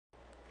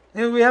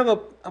We have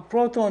a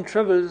proton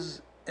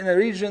travels in a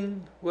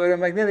region where a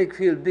magnetic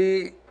field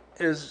B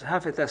is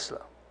half a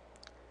Tesla.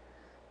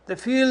 The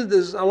field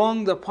is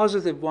along the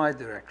positive y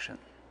direction.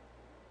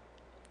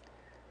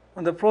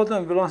 And the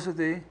proton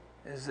velocity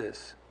is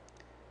this.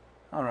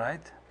 All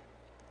right.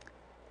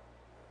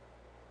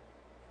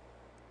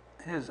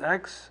 Here's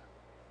x,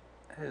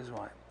 here's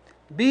y.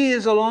 B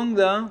is along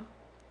the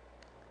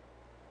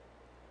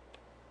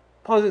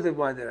positive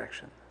y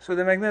direction. So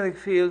the magnetic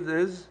field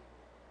is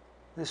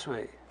this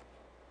way.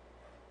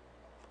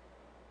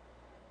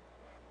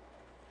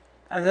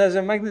 And it has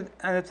a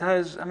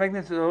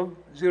magnitude of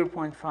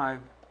 0.5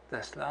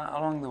 Tesla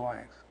along the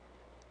y-axis.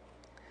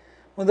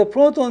 When the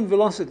proton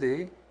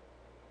velocity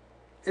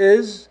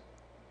is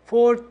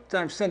 4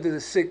 times 10 to the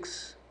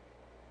 6,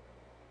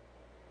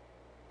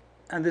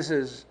 and this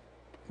is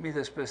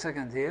meters per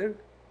second here.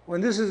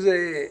 When this is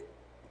a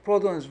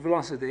proton's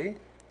velocity,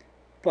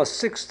 plus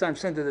 6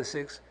 times 10 to the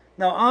 6.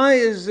 Now I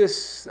is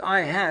this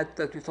I hat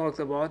that we talked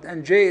about,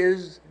 and j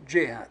is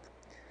j hat.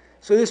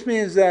 So this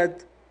means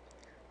that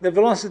the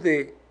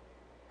velocity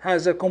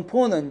has a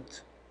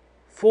component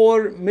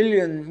 4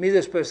 million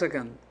meters per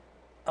second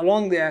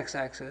along the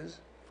x-axis,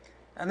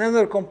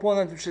 another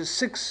component which is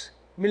 6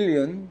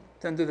 million,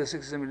 10 to the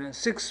 6 is a million,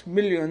 6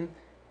 million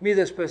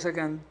meters per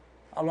second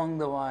along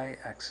the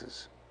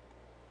y-axis.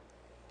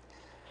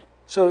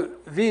 So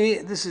V,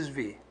 this is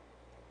V.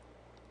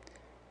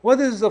 What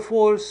is the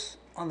force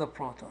on the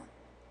proton?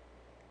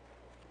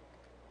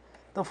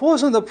 The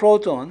force on the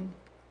proton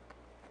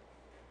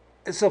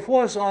is a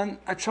force on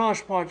a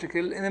charged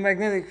particle in a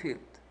magnetic field.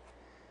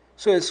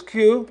 So it's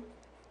Q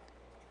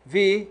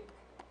V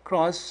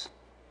cross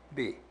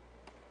B.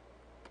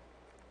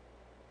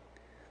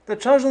 The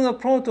charge on the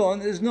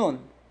proton is known.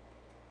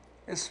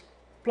 It's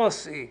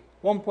plus E,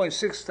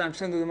 1.6 times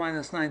 10 to the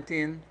minus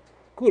 19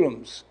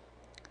 coulombs.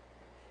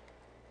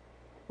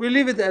 We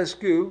leave it as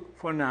Q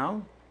for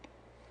now,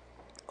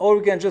 or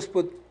we can just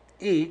put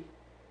E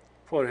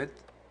for it.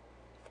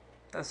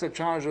 That's the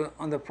charge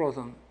on the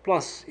proton,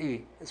 plus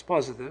E, it's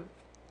positive.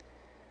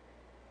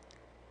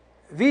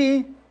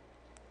 V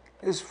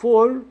is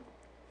 4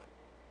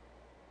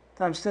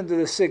 times 10 to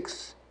the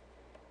 6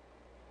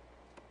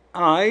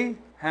 I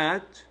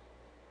hat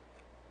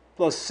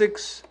plus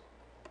 6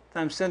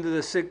 times 10 to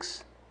the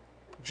 6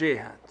 j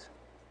hat.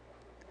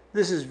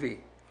 This is V.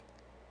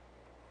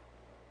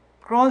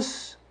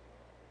 Cross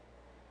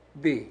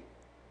B.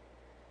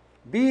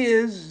 B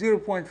is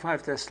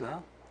 0.5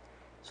 Tesla,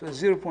 so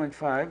it's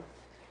 0.5.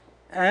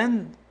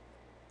 And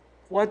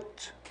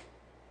what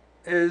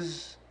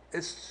is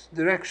its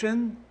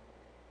direction?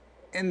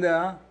 In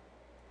the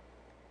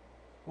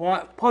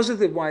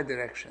positive y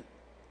direction.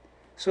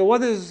 So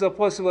what is the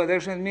positive y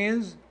direction? It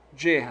means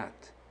j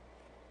hat.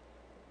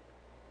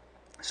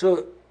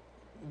 So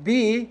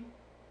B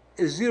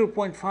is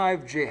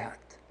 0.5 j hat.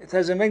 It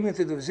has a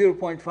magnitude of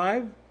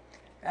 0.5,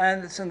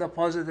 and it's in the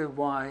positive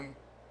y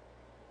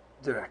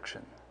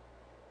direction.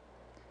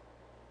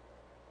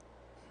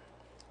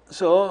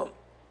 So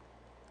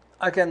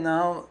I can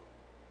now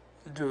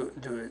do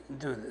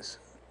this.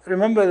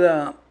 Remember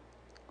the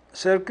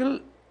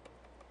circle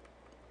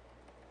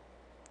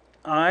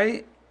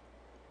I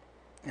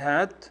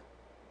hat,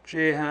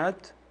 j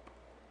hat,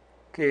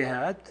 k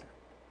hat,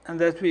 and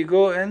that we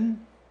go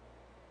in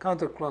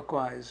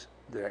counterclockwise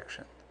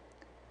direction.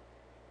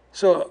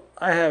 So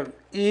I have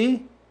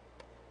E,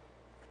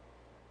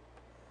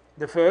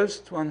 the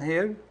first one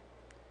here,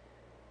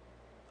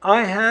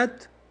 I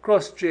hat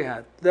cross j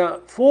hat.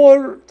 The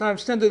 4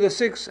 times 10 to the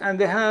 6 and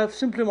the half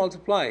simply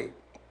multiply.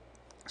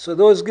 So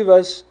those give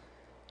us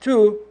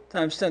 2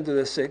 times 10 to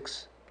the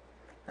 6.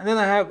 And then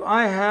I have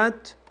I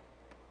hat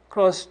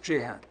cross j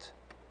hat.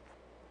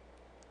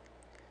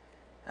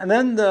 And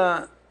then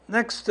the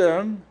next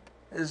term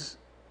is,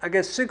 I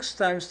get 6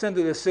 times 10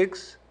 to the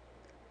 6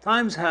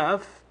 times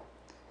half.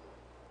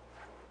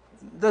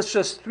 That's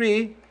just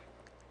 3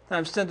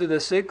 times 10 to the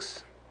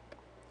 6.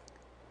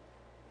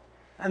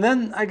 And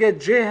then I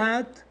get j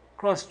hat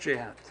cross j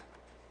hat.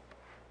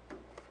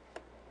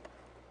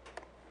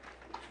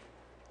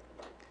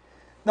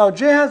 Now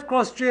j hat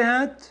cross j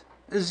hat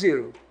is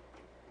 0.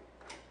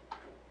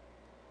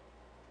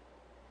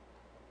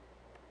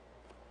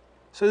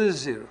 So this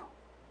is 0.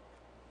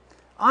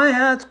 I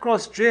hat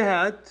cross j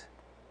hat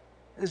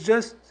is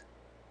just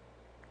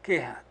k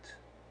hat.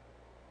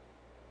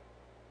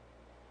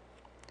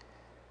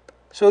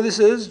 So this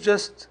is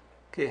just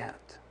k hat.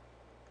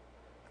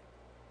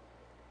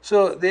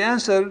 So the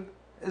answer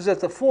is that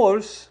the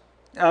force,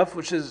 F,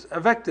 which is a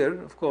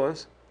vector, of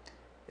course,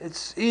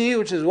 it's E,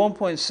 which is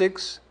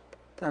 1.6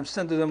 times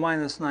 10 to the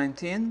minus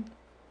 19,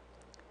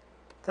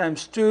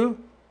 times 2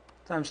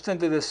 times 10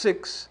 to the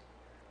 6,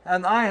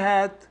 and I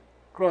hat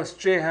cross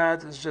j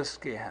hat is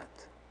just k hat.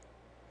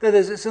 That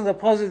is, it's in the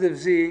positive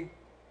z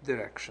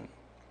direction.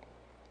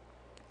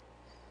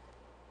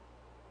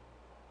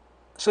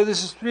 So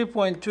this is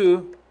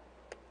 3.2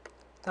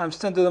 times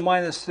 10 to the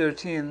minus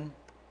 13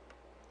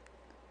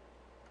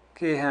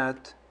 k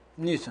hat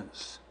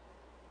newtons.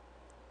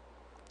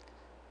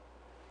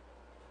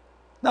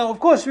 Now, of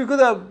course, we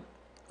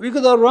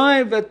could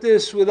arrive at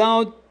this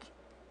without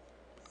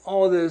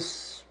all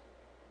this,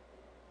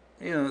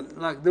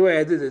 like the way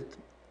I did it.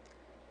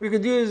 We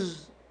could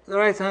use the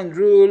right-hand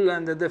rule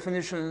and the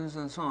definitions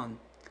and so on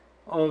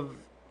of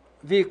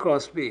V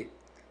cross B.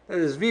 That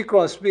is, V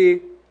cross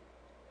B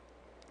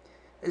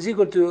is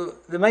equal to,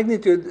 the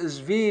magnitude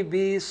is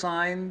VB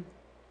sine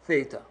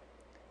theta.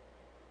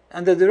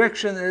 And the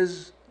direction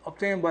is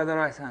obtained by the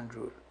right-hand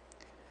rule.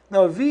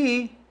 Now,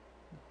 V,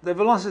 the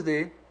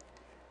velocity,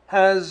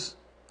 has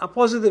a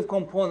positive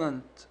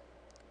component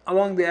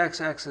along the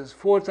x-axis,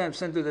 4 times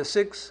 10 to the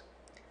 6,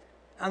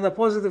 and a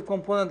positive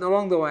component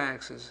along the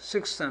y-axis,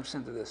 6 times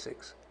 10 to the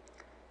 6.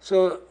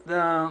 So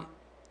the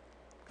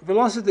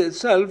velocity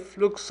itself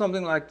looks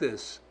something like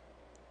this.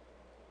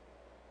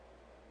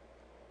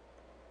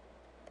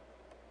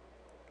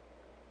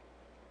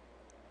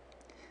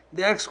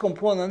 The x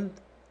component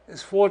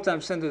is 4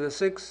 times 10 to the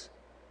 6,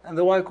 and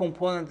the y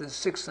component is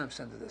 6 times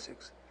 10 to the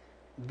 6.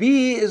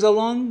 B is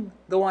along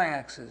the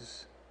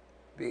y-axis,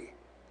 B.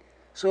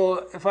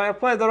 So if I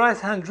apply the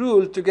right-hand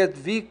rule to get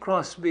V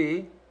cross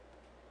B,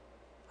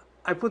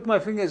 I put my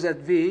fingers at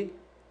V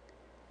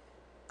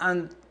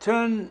and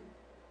turn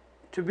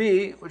to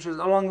B, which is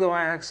along the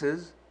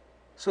y-axis,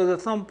 so the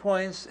thumb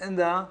points in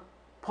the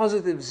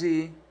positive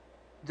Z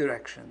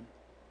direction.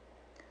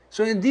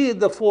 So indeed,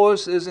 the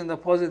force is in the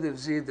positive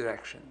Z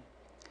direction.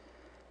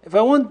 If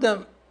I want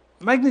the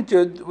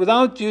magnitude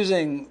without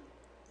doing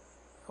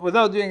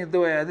it the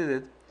way I did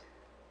it,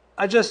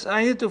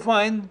 I need to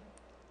find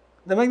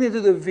the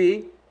magnitude of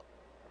V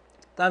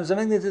times the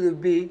magnitude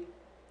of B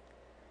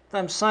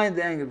times sine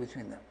the angle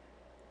between them.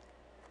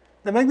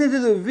 The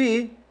magnitude of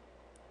V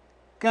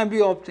can be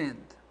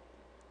obtained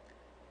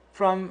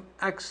from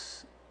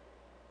Vx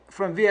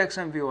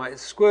and Vy.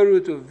 It's square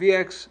root of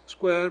Vx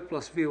squared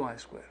plus Vy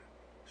squared.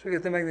 So we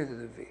get the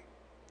magnitude of V.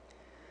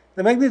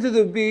 The magnitude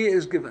of B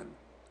is given.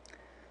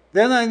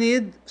 Then I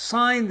need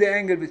sine the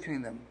angle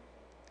between them.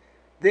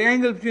 The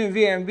angle between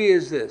V and B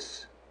is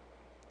this.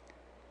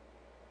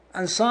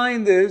 And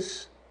sine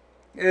this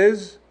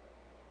is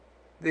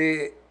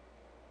the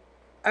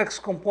x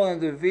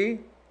component of V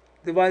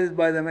divided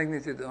by the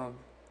magnitude of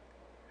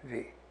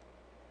V.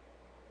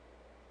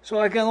 So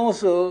I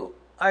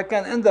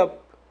can end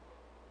up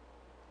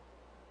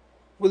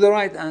with the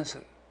right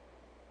answer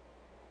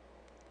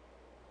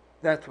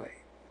that way.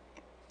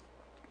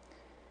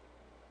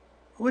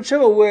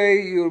 Whichever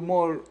way you're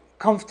more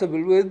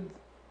comfortable with,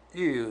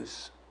 you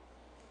use.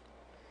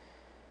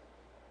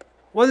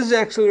 What is the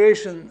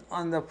acceleration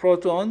on the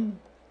proton?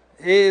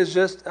 A is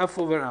just F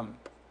over m.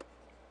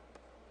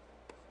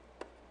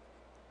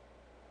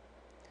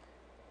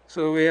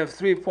 So we have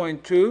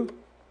 3.2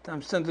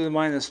 times 10 to the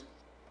minus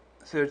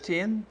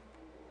 13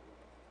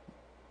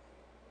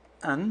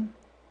 n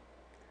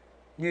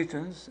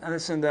newtons, and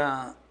it's in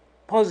the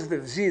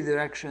positive Z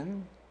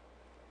direction,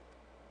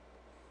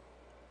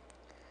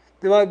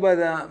 divided by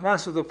the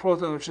mass of the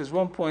proton, which is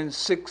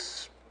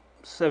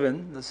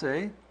 1.67, let's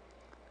say,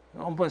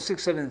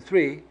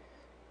 1.673,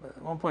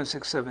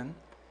 1.67,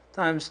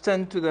 times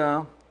 10 to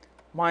the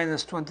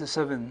minus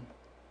 27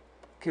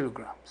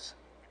 kilograms.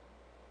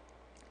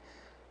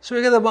 So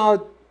we get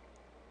about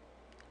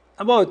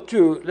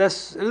 2, a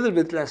little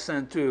bit less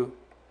than 2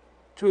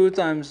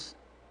 times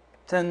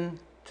 10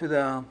 to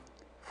the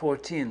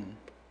 14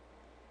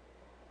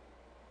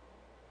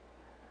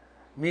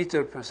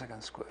 meter per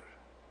second square.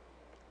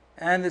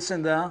 And it's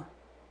in the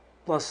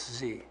plus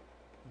Z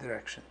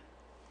direction.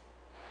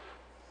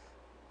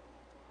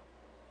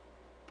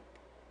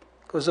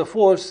 Because the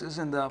force is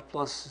in the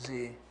plus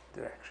Z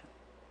direction.